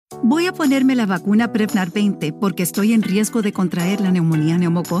Voy a ponerme la vacuna Prevnar 20 porque estoy en riesgo de contraer la neumonía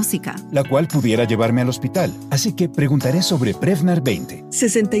neumocócica, la cual pudiera llevarme al hospital. Así que preguntaré sobre Prevnar 20.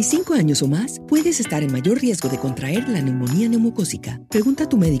 65 años o más, puedes estar en mayor riesgo de contraer la neumonía neumocócica. Pregunta a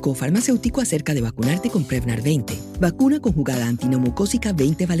tu médico o farmacéutico acerca de vacunarte con Prevnar 20. Vacuna conjugada antineumocócica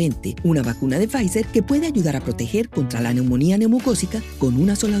 20 valente, una vacuna de Pfizer que puede ayudar a proteger contra la neumonía neumocócica con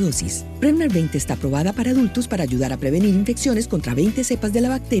una sola dosis. Prevnar 20 está aprobada para adultos para ayudar a prevenir infecciones contra 20 cepas de la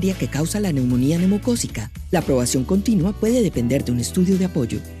bacteria que causa la neumonía neumocócica. La aprobación continua puede depender de un estudio de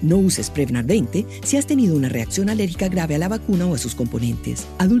apoyo. No uses Prevnar 20 si has tenido una reacción alérgica grave a la vacuna o a sus componentes.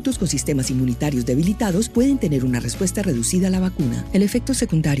 Adultos con sistemas inmunitarios debilitados pueden tener una respuesta reducida a la vacuna. El efecto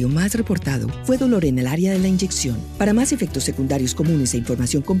secundario más reportado fue dolor en el área de la inyección. Para más efectos secundarios comunes e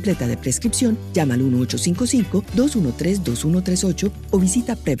información completa de prescripción, llama al 1-855-213-2138 o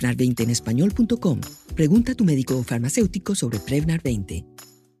visita Prevnar20enespañol.com. Pregunta a tu médico o farmacéutico sobre Prevnar 20.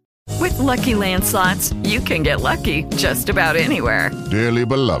 With Lucky Land Slots, you can get lucky just about anywhere. Dearly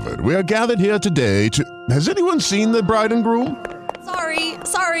beloved, we are gathered here today to... Has anyone seen the bride and groom?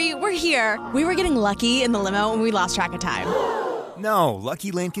 Sorry, we're here. We were getting lucky in the limo and we lost track of time. No,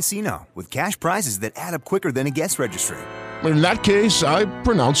 Lucky Land Casino, with cash prizes that add up quicker than a guest registry. In that case, I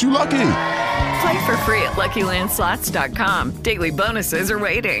pronounce you lucky. Play for free at LuckyLandSlots.com. Daily bonuses are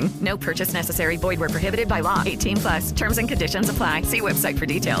waiting. No purchase necessary. Void where prohibited by law. 18+. Terms and conditions apply. See website for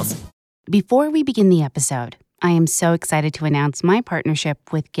details. Before we begin the episode, I am so excited to announce my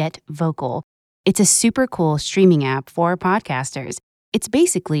partnership with Get Vocal. It's a super cool streaming app for podcasters. It's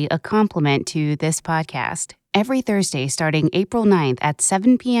basically a complement to this podcast. Every Thursday starting April 9th at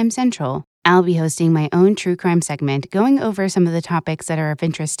 7 p.m. Central, I'll be hosting my own true crime segment going over some of the topics that are of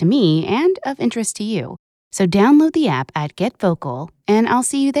interest to me and of interest to you. So download the app at Get Vocal, and I'll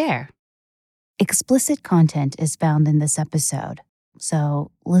see you there. Explicit content is found in this episode,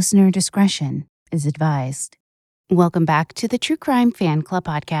 so listener discretion is advised. Welcome back to the True Crime Fan Club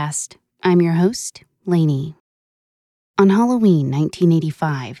podcast. I'm your host, Lainey. On Halloween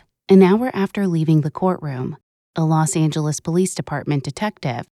 1985, an hour after leaving the courtroom, a Los Angeles Police Department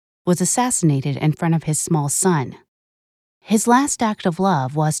detective was assassinated in front of his small son. His last act of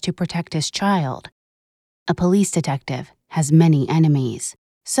love was to protect his child. A police detective has many enemies,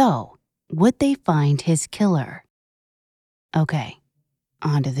 so would they find his killer? Okay,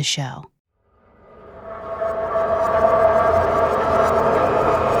 on to the show.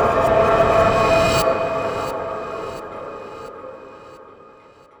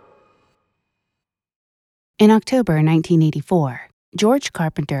 In October 1984, George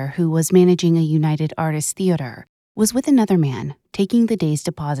Carpenter, who was managing a United Artists theater, was with another man taking the day's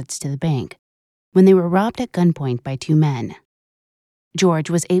deposits to the bank when they were robbed at gunpoint by two men. George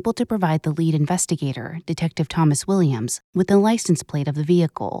was able to provide the lead investigator, Detective Thomas Williams, with the license plate of the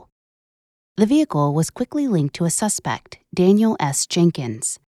vehicle. The vehicle was quickly linked to a suspect, Daniel S.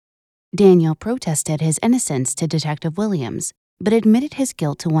 Jenkins. Daniel protested his innocence to Detective Williams, but admitted his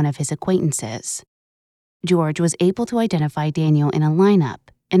guilt to one of his acquaintances. George was able to identify Daniel in a lineup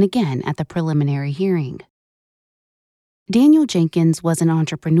and again at the preliminary hearing. Daniel Jenkins was an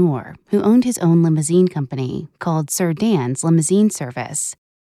entrepreneur who owned his own limousine company called Sir Dan's Limousine Service.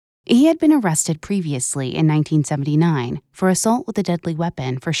 He had been arrested previously in 1979 for assault with a deadly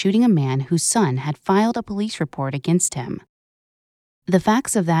weapon for shooting a man whose son had filed a police report against him. The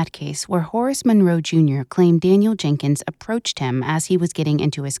facts of that case were Horace Monroe Jr. claimed Daniel Jenkins approached him as he was getting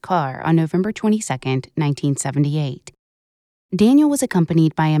into his car on November 22, 1978. Daniel was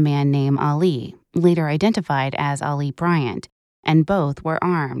accompanied by a man named Ali, later identified as Ali Bryant, and both were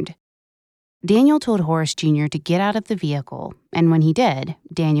armed. Daniel told Horace Jr. to get out of the vehicle, and when he did,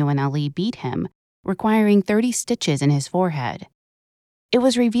 Daniel and Ali beat him, requiring 30 stitches in his forehead. It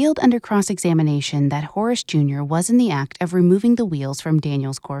was revealed under cross-examination that Horace Jr. was in the act of removing the wheels from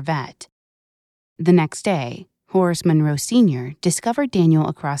Daniel's Corvette. The next day, Horace Monroe Sr. discovered Daniel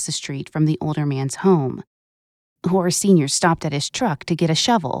across the street from the older man's home. Horace Sr. stopped at his truck to get a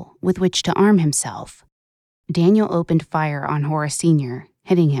shovel with which to arm himself. Daniel opened fire on Horace Sr.,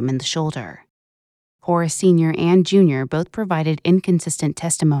 hitting him in the shoulder. Horace Sr. and Jr. both provided inconsistent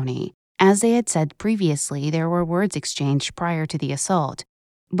testimony. As they had said previously, there were words exchanged prior to the assault,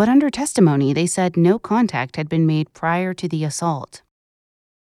 but under testimony they said no contact had been made prior to the assault.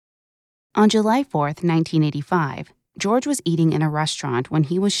 On July 4, 1985, George was eating in a restaurant when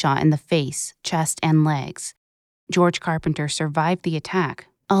he was shot in the face, chest, and legs. George Carpenter survived the attack,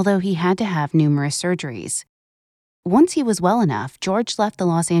 although he had to have numerous surgeries. Once he was well enough, George left the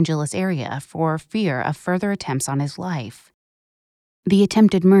Los Angeles area for fear of further attempts on his life. The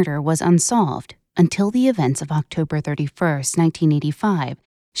attempted murder was unsolved until the events of October 31, 1985,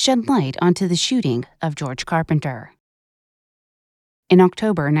 shed light onto the shooting of George Carpenter. In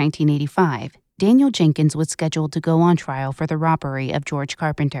October 1985, Daniel Jenkins was scheduled to go on trial for the robbery of George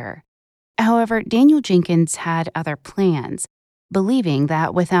Carpenter. However, Daniel Jenkins had other plans, believing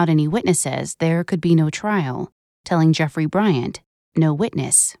that without any witnesses, there could be no trial, telling Jeffrey Bryant, "No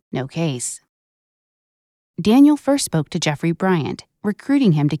witness, no case." Daniel first spoke to Jeffrey Bryant,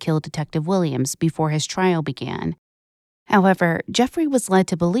 recruiting him to kill Detective Williams before his trial began. However, Jeffrey was led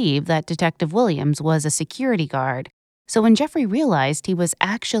to believe that Detective Williams was a security guard, so when Jeffrey realized he was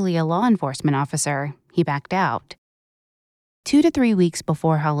actually a law enforcement officer, he backed out. 2 to 3 weeks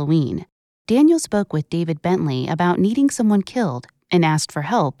before Halloween, Daniel spoke with David Bentley about needing someone killed and asked for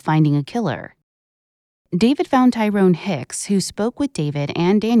help finding a killer. David found Tyrone Hicks, who spoke with David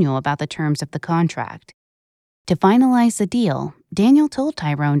and Daniel about the terms of the contract. To finalize the deal, Daniel told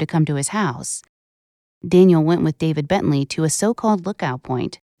Tyrone to come to his house. Daniel went with David Bentley to a so-called lookout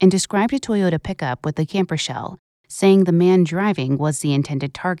point and described a Toyota pickup with a camper shell, saying the man driving was the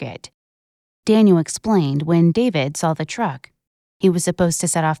intended target. Daniel explained when David saw the truck, he was supposed to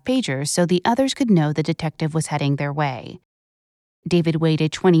set off pagers so the others could know the detective was heading their way. David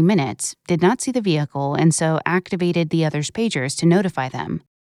waited 20 minutes, did not see the vehicle, and so activated the others' pagers to notify them.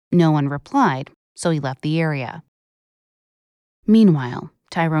 No one replied, so he left the area. Meanwhile,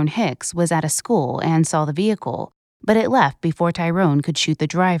 Tyrone Hicks was at a school and saw the vehicle, but it left before Tyrone could shoot the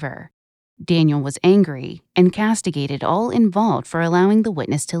driver. Daniel was angry and castigated all involved for allowing the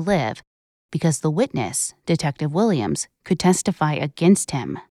witness to live, because the witness, Detective Williams, could testify against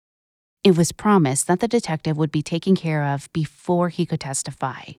him. It was promised that the detective would be taken care of before he could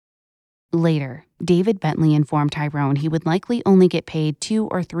testify. Later, David Bentley informed Tyrone he would likely only get paid $200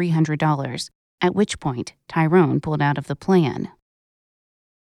 or $300, at which point Tyrone pulled out of the plan.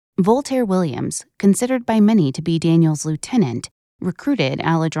 Voltaire Williams, considered by many to be Daniel's lieutenant, recruited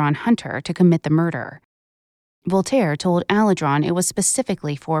Aladron Hunter to commit the murder. Voltaire told Aladron it was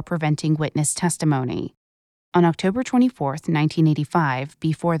specifically for preventing witness testimony. On October 24, 1985,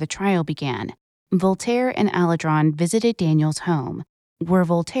 before the trial began, Voltaire and Aladron visited Daniel's home, where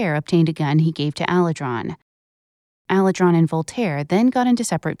Voltaire obtained a gun he gave to Aladron. Aladron and Voltaire then got into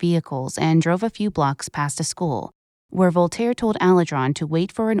separate vehicles and drove a few blocks past a school, where Voltaire told Aladron to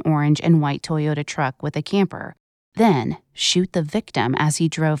wait for an orange and white Toyota truck with a camper, then shoot the victim as he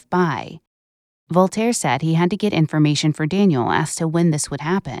drove by. Voltaire said he had to get information for Daniel as to when this would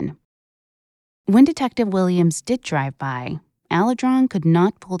happen. When Detective Williams did drive by, Aladron could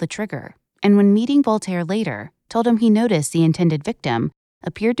not pull the trigger, and when meeting Voltaire later, told him he noticed the intended victim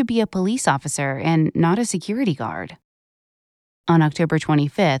appeared to be a police officer and not a security guard. On October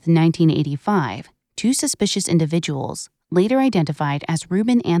 25, 1985, 2 suspicious individuals, later identified as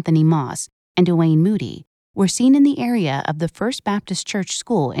Reuben Anthony Moss and Dwayne Moody, were seen in the area of the First Baptist Church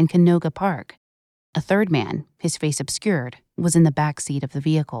School in Canoga Park. A third man, his face obscured, was in the back seat of the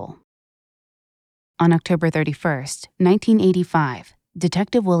vehicle. On October 31, 1985,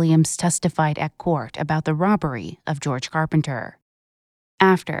 Detective Williams testified at court about the robbery of George Carpenter.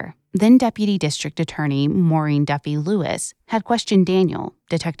 After, then Deputy District Attorney Maureen Duffy Lewis had questioned Daniel,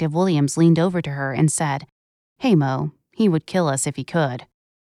 Detective Williams leaned over to her and said, "Hey Mo, he would kill us if he could."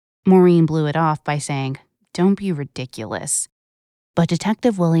 Maureen blew it off by saying, "Don't be ridiculous." But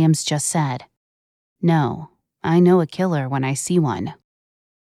Detective Williams just said, "No, I know a killer when I see one."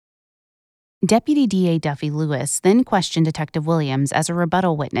 Deputy DA Duffy Lewis then questioned Detective Williams as a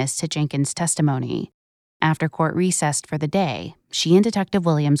rebuttal witness to Jenkins' testimony. After court recessed for the day, she and Detective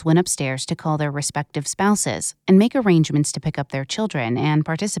Williams went upstairs to call their respective spouses and make arrangements to pick up their children and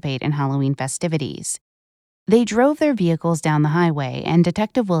participate in Halloween festivities. They drove their vehicles down the highway, and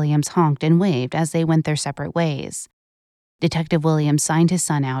Detective Williams honked and waved as they went their separate ways. Detective Williams signed his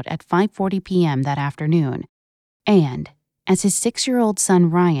son out at 5:40 p.m. that afternoon, and as his 6-year-old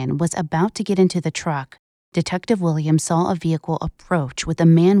son Ryan was about to get into the truck, Detective Williams saw a vehicle approach with a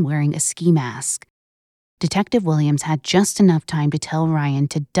man wearing a ski mask. Detective Williams had just enough time to tell Ryan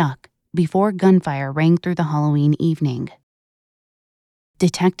to duck before gunfire rang through the Halloween evening.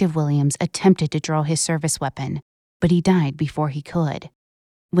 Detective Williams attempted to draw his service weapon, but he died before he could.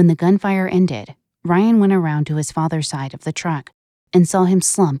 When the gunfire ended, Ryan went around to his father's side of the truck and saw him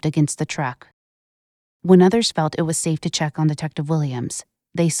slumped against the truck. When others felt it was safe to check on Detective Williams,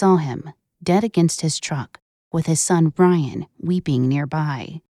 they saw him, dead against his truck, with his son Ryan weeping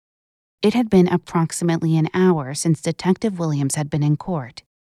nearby. It had been approximately an hour since Detective Williams had been in court,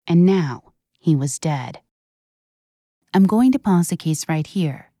 and now he was dead. I'm going to pause the case right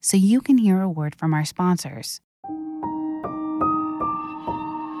here so you can hear a word from our sponsors.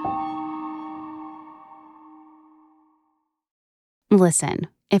 Listen,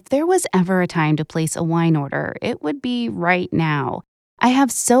 If there was ever a time to place a wine order, it would be right now. I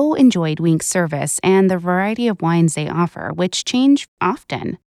have so enjoyed Wink's service and the variety of wines they offer, which change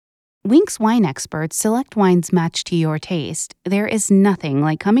often. Wink's wine experts select wines matched to your taste. There is nothing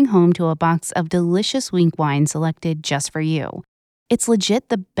like coming home to a box of delicious Wink wine selected just for you. It's legit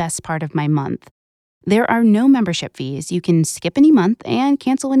the best part of my month. There are no membership fees. You can skip any month and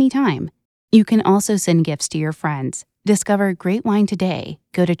cancel any time. You can also send gifts to your friends. Discover great wine today.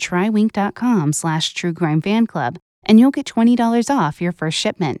 Go to trywink.com/truecrimefanclub and you'll get $20 off your first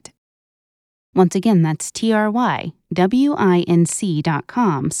shipment. Once again, that's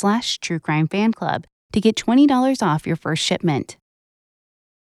trywinc.com/truecrimefanclub to get $20 off your first shipment.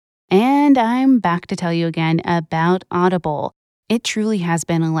 And I'm back to tell you again about Audible. It truly has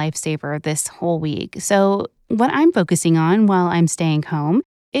been a lifesaver this whole week. So what I'm focusing on while I'm staying home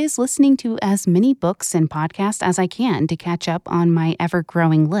is listening to as many books and podcasts as I can to catch up on my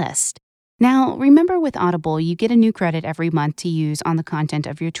ever-growing list. Now, remember with Audible, you get a new credit every month to use on the content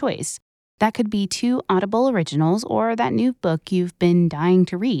of your choice. That could be 2 Audible originals or that new book you've been dying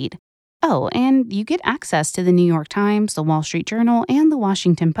to read. Oh, and you get access to the New York Times, the Wall Street Journal, and the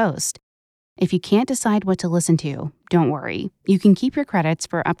Washington Post. If you can't decide what to listen to, don't worry. You can keep your credits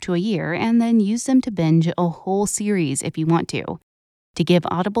for up to a year and then use them to binge a whole series if you want to. To give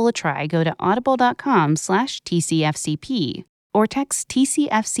Audible a try, go to audible.com/TCFCP or text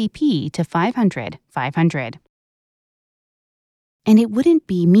TCFCP to 500-500. And it wouldn't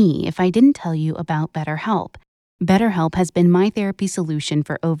be me if I didn't tell you about BetterHelp. BetterHelp has been my therapy solution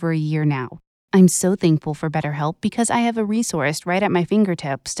for over a year now. I'm so thankful for BetterHelp because I have a resource right at my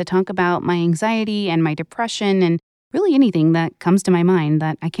fingertips to talk about my anxiety and my depression and really anything that comes to my mind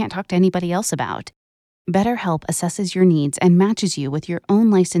that I can't talk to anybody else about. BetterHelp assesses your needs and matches you with your own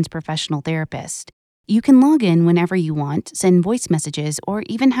licensed professional therapist. You can log in whenever you want, send voice messages, or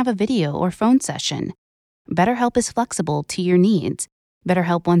even have a video or phone session. BetterHelp is flexible to your needs.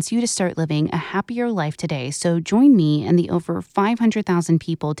 BetterHelp wants you to start living a happier life today, so join me and the over 500,000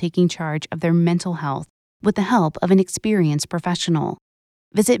 people taking charge of their mental health with the help of an experienced professional.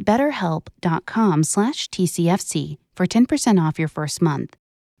 Visit betterhelp.com/TCFC for 10% off your first month.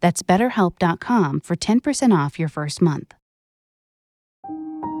 That's betterhelp.com for 10% off your first month.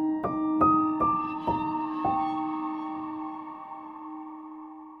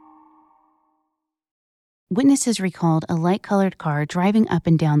 Witnesses recalled a light-colored car driving up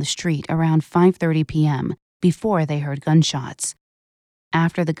and down the street around 5:30 p.m. before they heard gunshots.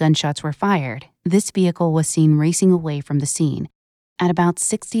 After the gunshots were fired, this vehicle was seen racing away from the scene at about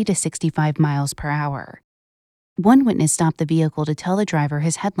 60 to 65 miles per hour. One witness stopped the vehicle to tell the driver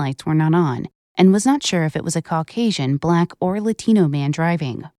his headlights were not on and was not sure if it was a Caucasian, Black, or Latino man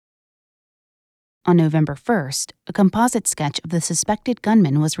driving. On November 1st, a composite sketch of the suspected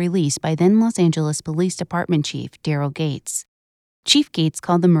gunman was released by then Los Angeles Police Department Chief Daryl Gates. Chief Gates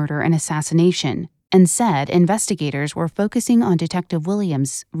called the murder an assassination and said investigators were focusing on Detective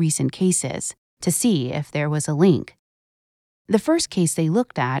Williams' recent cases to see if there was a link. The first case they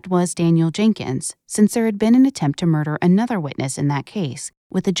looked at was Daniel Jenkins, since there had been an attempt to murder another witness in that case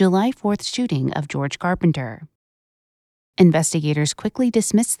with the July 4th shooting of George Carpenter. Investigators quickly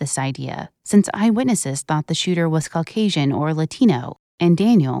dismissed this idea, since eyewitnesses thought the shooter was Caucasian or Latino, and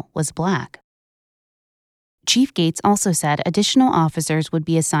Daniel was Black. Chief Gates also said additional officers would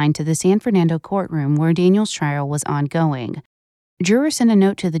be assigned to the San Fernando courtroom where Daniel's trial was ongoing. Jurors sent a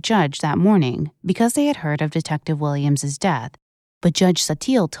note to the judge that morning because they had heard of Detective Williams' death, but Judge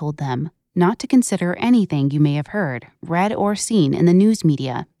Satil told them not to consider anything you may have heard, read, or seen in the news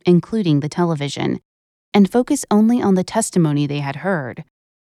media, including the television, and focus only on the testimony they had heard.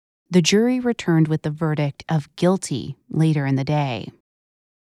 The jury returned with the verdict of guilty later in the day.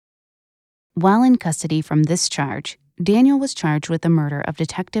 While in custody from this charge, Daniel was charged with the murder of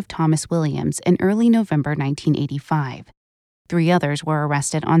Detective Thomas Williams in early November 1985. 3 others were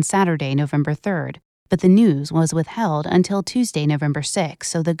arrested on Saturday, November 3rd, but the news was withheld until Tuesday, November 6th,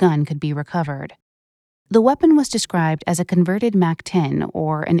 so the gun could be recovered. The weapon was described as a converted MAC-10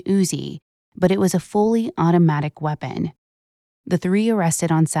 or an Uzi, but it was a fully automatic weapon. The 3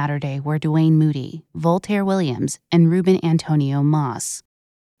 arrested on Saturday were Dwayne Moody, Voltaire Williams, and Ruben Antonio Moss.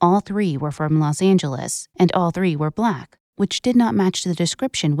 All 3 were from Los Angeles, and all 3 were Black, which did not match the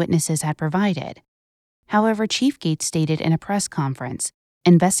description witnesses had provided. However, Chief Gates stated in a press conference,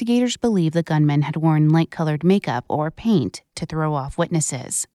 investigators believe the gunman had worn light-colored makeup or paint to throw off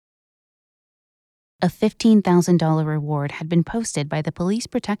witnesses. A $15,000 reward had been posted by the Police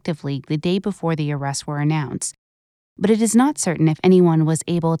Protective League the day before the arrests were announced, but it is not certain if anyone was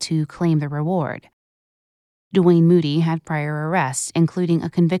able to claim the reward. Duane Moody had prior arrests, including a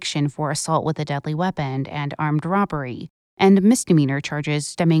conviction for assault with a deadly weapon and armed robbery, and misdemeanor charges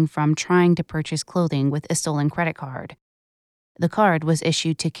stemming from trying to purchase clothing with a stolen credit card. The card was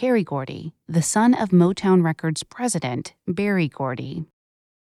issued to Kerry Gordy, the son of Motown Records president Berry Gordy.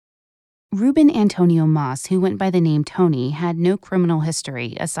 Ruben Antonio Moss, who went by the name Tony, had no criminal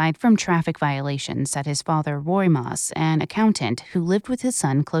history aside from traffic violations, said his father Roy Moss, an accountant who lived with his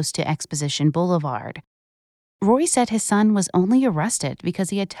son close to Exposition Boulevard. Roy said his son was only arrested because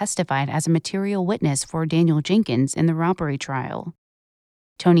he had testified as a material witness for Daniel Jenkins in the robbery trial.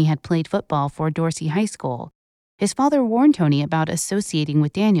 Tony had played football for Dorsey High School. His father warned Tony about associating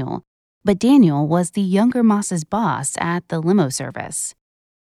with Daniel, but Daniel was the younger Moss's boss at the limo service.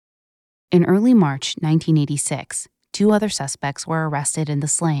 In early March 1986, two other suspects were arrested in the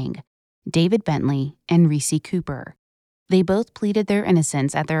slaying, David Bentley and Reese Cooper. They both pleaded their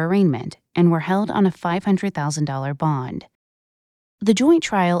innocence at their arraignment and were held on a $500,000 bond. The joint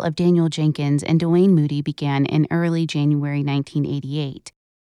trial of Daniel Jenkins and Duane Moody began in early January 1988.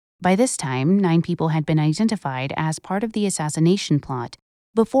 By this time, 9 people had been identified as part of the assassination plot,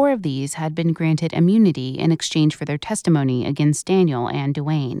 but 4 of these had been granted immunity in exchange for their testimony against Daniel and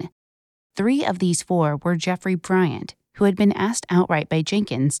Duane. 3 of these 4 were Jeffrey Bryant, who had been asked outright by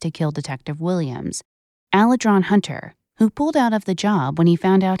Jenkins to kill Detective Williams, Aladron Hunter, who pulled out of the job when he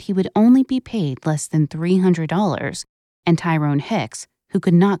found out he would only be paid less than $300, and Tyrone Hicks, who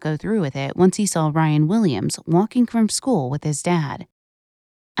could not go through with it once he saw Ryan Williams walking from school with his dad.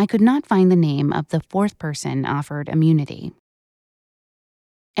 I could not find the name of the 4th person offered immunity.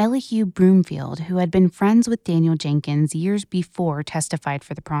 Elihu Broomfield, who had been friends with Daniel Jenkins years before, testified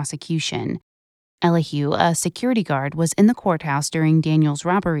for the prosecution. Elihu, a security guard, was in the courthouse during Daniel's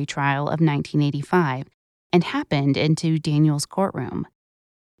robbery trial of 1985 and happened into Daniel's courtroom.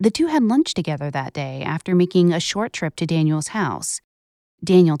 The two had lunch together that day after making a short trip to Daniel's house.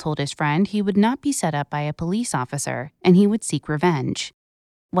 Daniel told his friend he would not be set up by a police officer and he would seek revenge.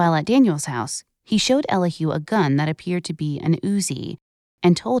 While at Daniel's house, he showed Elihu a gun that appeared to be an Uzi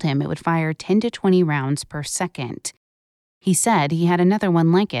and told him it would fire 10 to 20 rounds per second. He said he had another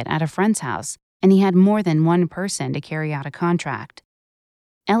one like it at a friend's house and he had more than one person to carry out a contract.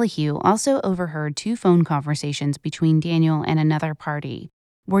 Elihu also overheard 2 phone conversations between Daniel and another party,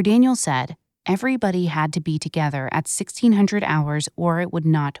 where Daniel said everybody had to be together at 1600 hours or it would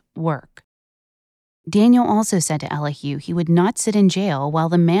not work. Daniel also said to Elihu he would not sit in jail while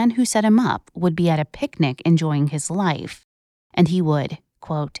the man who set him up would be at a picnic enjoying his life, and he would,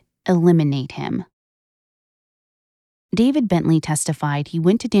 quote, eliminate him. David Bentley testified he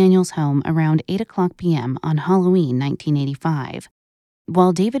went to Daniel's home around 8:00 p.m. on Halloween 1985.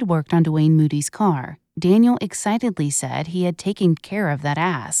 While David worked on Duane Moody's car, Daniel excitedly said he had taken care of that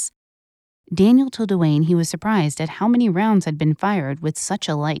ass. Daniel told Duane he was surprised at how many rounds had been fired with such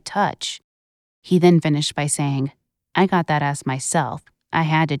a light touch. He then finished by saying, I got that ass myself. I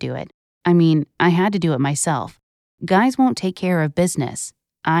had to do it. I had to do it myself. Guys won't take care of business.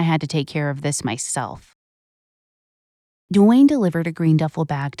 I had to take care of this myself. Duane delivered a green duffel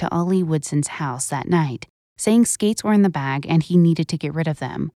bag to Ollie Woodson's house that night, saying skates were in the bag and he needed to get rid of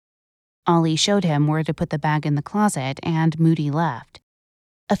them. Ollie showed him where to put the bag in the closet and Moody left.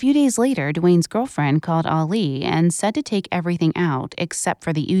 A few days later, Duane's girlfriend called Ollie and said to take everything out except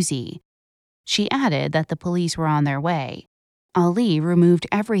for the Uzi. She added that the police were on their way. Ollie removed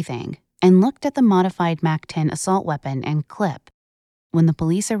everything and looked at the modified MAC-10 assault weapon and clip. When the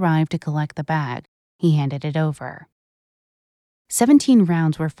police arrived to collect the bag, he handed it over. 17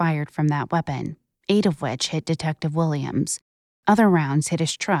 rounds were fired from that weapon, 8 of which hit Detective Williams. Other rounds hit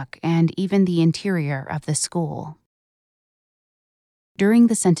his truck and even the interior of the school. During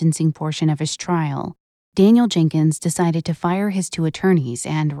the sentencing portion of his trial, Daniel Jenkins decided to fire his 2 attorneys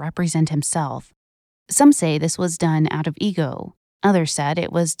and represent himself. Some say this was done out of ego. Others said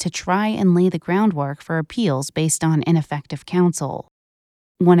it was to try and lay the groundwork for appeals based on ineffective counsel.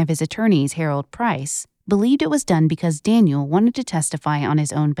 One of his attorneys, Harold Price, believed it was done because Daniel wanted to testify on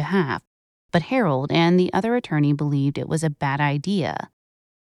his own behalf, but Harold and the other attorney believed it was a bad idea.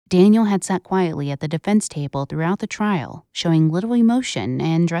 Daniel had sat quietly at the defense table throughout the trial, showing little emotion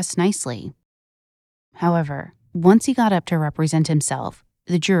and dressed nicely. However, once he got up to represent himself,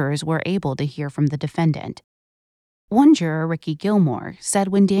 the jurors were able to hear from the defendant. One juror, Ricky Gilmore, said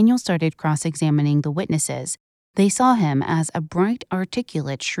when Daniel started cross-examining the witnesses, they saw him as a bright,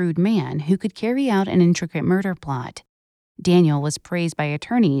 articulate, shrewd man who could carry out an intricate murder plot. Daniel was praised by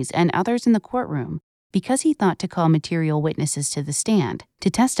attorneys and others in the courtroom because he thought to call material witnesses to the stand to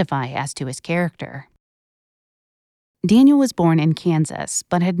testify as to his character. Daniel was born in Kansas,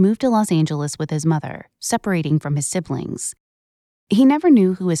 but had moved to Los Angeles with his mother, separating from his siblings. He never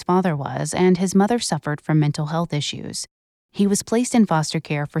knew who his father was, and his mother suffered from mental health issues. He was placed in foster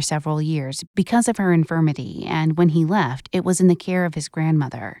care for several years because of her infirmity, and when he left, it was in the care of his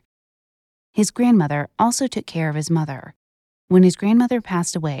grandmother. His grandmother also took care of his mother. When his grandmother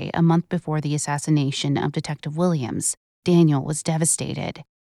passed away a month before the assassination of Detective Williams, Daniel was devastated.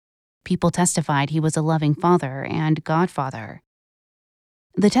 People testified he was a loving father and godfather.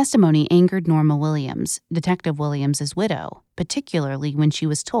 The testimony angered Norma Williams, Detective Williams' widow, particularly when she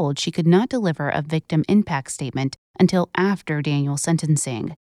was told she could not deliver a victim impact statement until after Daniel's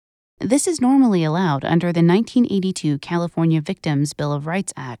sentencing. This is normally allowed under the 1982 California Victims' Bill of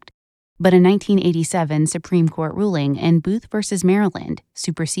Rights Act, but a 1987 Supreme Court ruling in Booth v. Maryland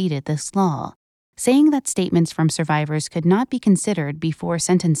superseded this law, saying that statements from survivors could not be considered before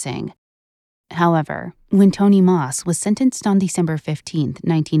sentencing. However, when Tony Moss was sentenced on December 15,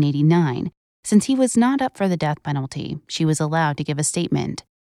 1989, since he was not up for the death penalty, she was allowed to give a statement.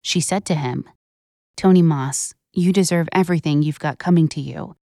 She said to him, "Tony Moss, you deserve everything you've got coming to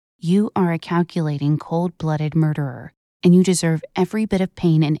you. You are a calculating, cold-blooded murderer, and you deserve every bit of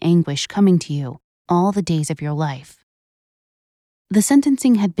pain and anguish coming to you all the days of your life." The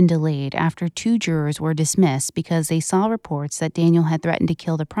sentencing had been delayed after 2 jurors were dismissed because they saw reports that Daniel had threatened to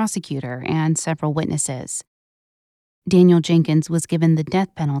kill the prosecutor and several witnesses. Daniel Jenkins was given the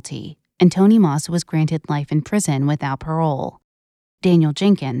death penalty, and Tony Moss was granted life in prison without parole. Daniel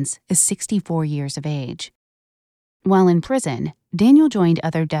Jenkins is 64 years of age. While in prison, Daniel joined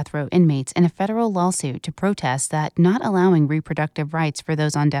other death row inmates in a federal lawsuit to protest that not allowing reproductive rights for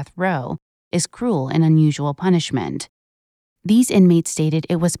those on death row is cruel and unusual punishment. These inmates stated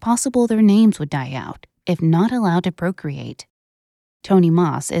it was possible their names would die out if not allowed to procreate. Tony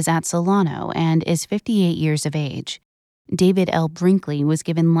Moss is at Solano and is 58 years of age. David L. Brinkley was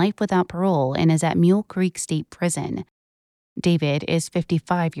given life without parole and is at Mule Creek State Prison. David is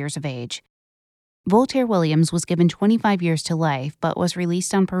 55 years of age. Voltaire Williams was given 25 years to life but was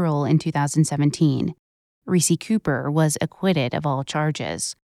released on parole in 2017. Reese Cooper was acquitted of all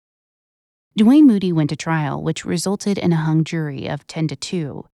charges. Dwayne Moody went to trial, which resulted in a hung jury of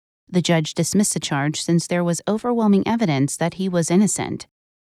 10-2. The judge dismissed the charge since there was overwhelming evidence that he was innocent.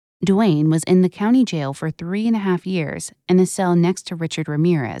 Dwayne was in the county jail for 3.5 years in a cell next to Richard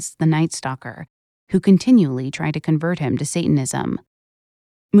Ramirez, the Night Stalker, who continually tried to convert him to Satanism.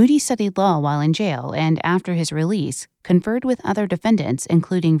 Moody studied law while in jail and, after his release, conferred with other defendants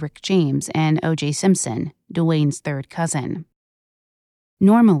including Rick James and O.J. Simpson, Dwayne's third cousin.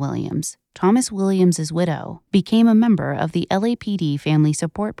 Norma Williams, Thomas Williams' widow, became a member of the LAPD Family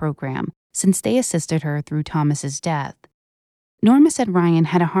Support Program since they assisted her through Thomas's death. Norma said Ryan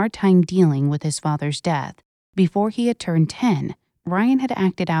had a hard time dealing with his father's death. Before he had turned 10, Ryan had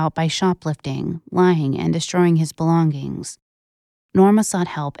acted out by shoplifting, lying, and destroying his belongings. Norma sought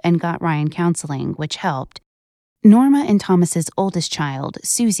help and got Ryan counseling, which helped. Norma and Thomas's oldest child,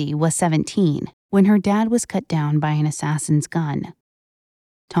 Susie, was 17 when her dad was cut down by an assassin's gun.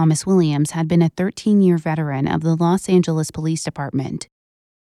 Thomas Williams had been a 13-year veteran of the Los Angeles Police Department.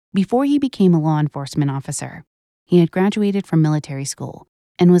 Before he became a law enforcement officer, he had graduated from military school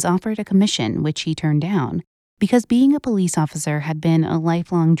and was offered a commission which he turned down because being a police officer had been a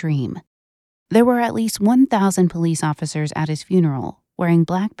lifelong dream. There were at least 1,000 police officers at his funeral, wearing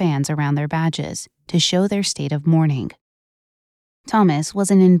black bands around their badges to show their state of mourning. Thomas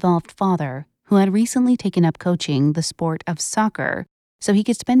was an involved father who had recently taken up coaching the sport of soccer so he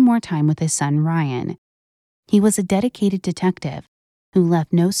could spend more time with his son Ryan. He was a dedicated detective who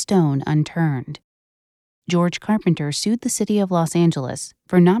left no stone unturned. George Carpenter sued the city of Los Angeles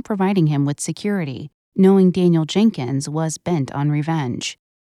for not providing him with security, knowing Daniel Jenkins was bent on revenge.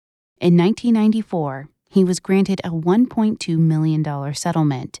 In 1994, he was granted a $1.2 million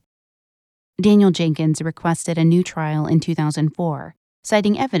settlement. Daniel Jenkins requested a new trial in 2004,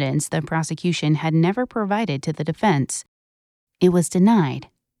 citing evidence the prosecution had never provided to the defense. It was denied,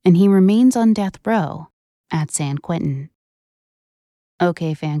 and he remains on death row at San Quentin.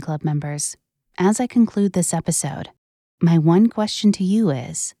 Okay, fan club members, as I conclude this episode, my one question to you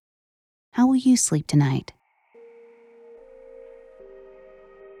is, how will you sleep tonight?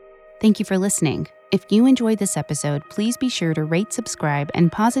 Thank you for listening. If you enjoyed this episode, please be sure to rate, subscribe,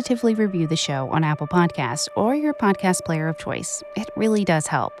 and positively review the show on Apple Podcasts or your podcast player of choice. It really does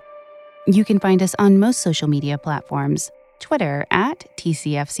help. You can find us on most social media platforms: Twitter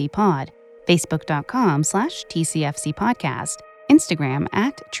 @TCFCPod, Facebook.com/TCFCPodcast, Instagram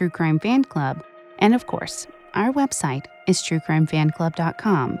 @TrueCrimeFanClub, and of course, our website is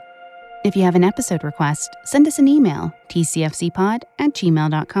TrueCrimeFanClub.com. If you have an episode request, send us an email,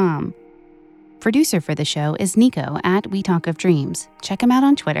 tcfcpod@gmail.com. Producer for the show is Nico at We Talk of Dreams. Check him out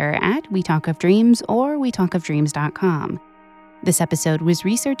on Twitter at We Talk of Dreams or wetalkofdreams.com. This episode was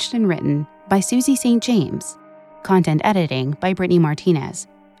researched and written by Susie St. James. Content editing by Brittany Martinez.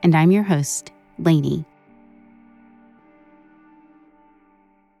 And I'm your host, Lainey.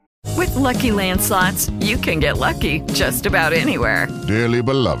 With Lucky Land Slots, you can get lucky just about anywhere. Dearly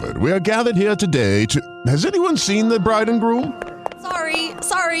beloved, we are gathered here today to... Has anyone seen the bride and groom?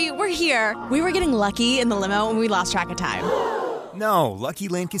 Sorry, we're here. We were getting lucky in the limo and we lost track of time. No, Lucky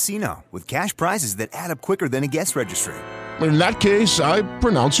Land Casino, with cash prizes that add up quicker than a guest registry. In that case, I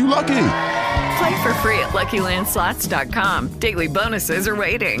pronounce you lucky. Play for free at LuckyLandSlots.com. Daily bonuses are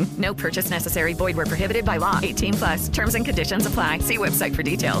waiting. No purchase necessary. Void where prohibited by law. 18+. Terms and conditions apply. See website for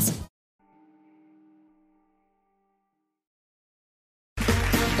details.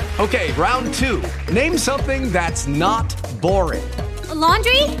 Okay, round two. Name something that's not boring. A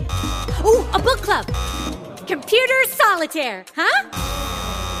laundry? Ooh, a book club. Computer solitaire, huh?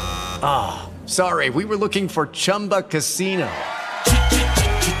 Ah, sorry, we were looking for Chumba Casino.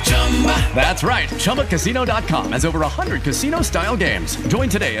 That's right, ChumbaCasino.com has over 100 casino-style games. Join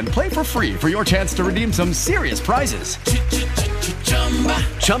today and play for free for your chance to redeem some serious prizes.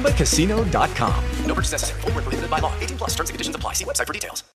 ChumbaCasino.com. No purchase necessary. Void where prohibited by law. 18+. Terms and conditions apply. See website for details.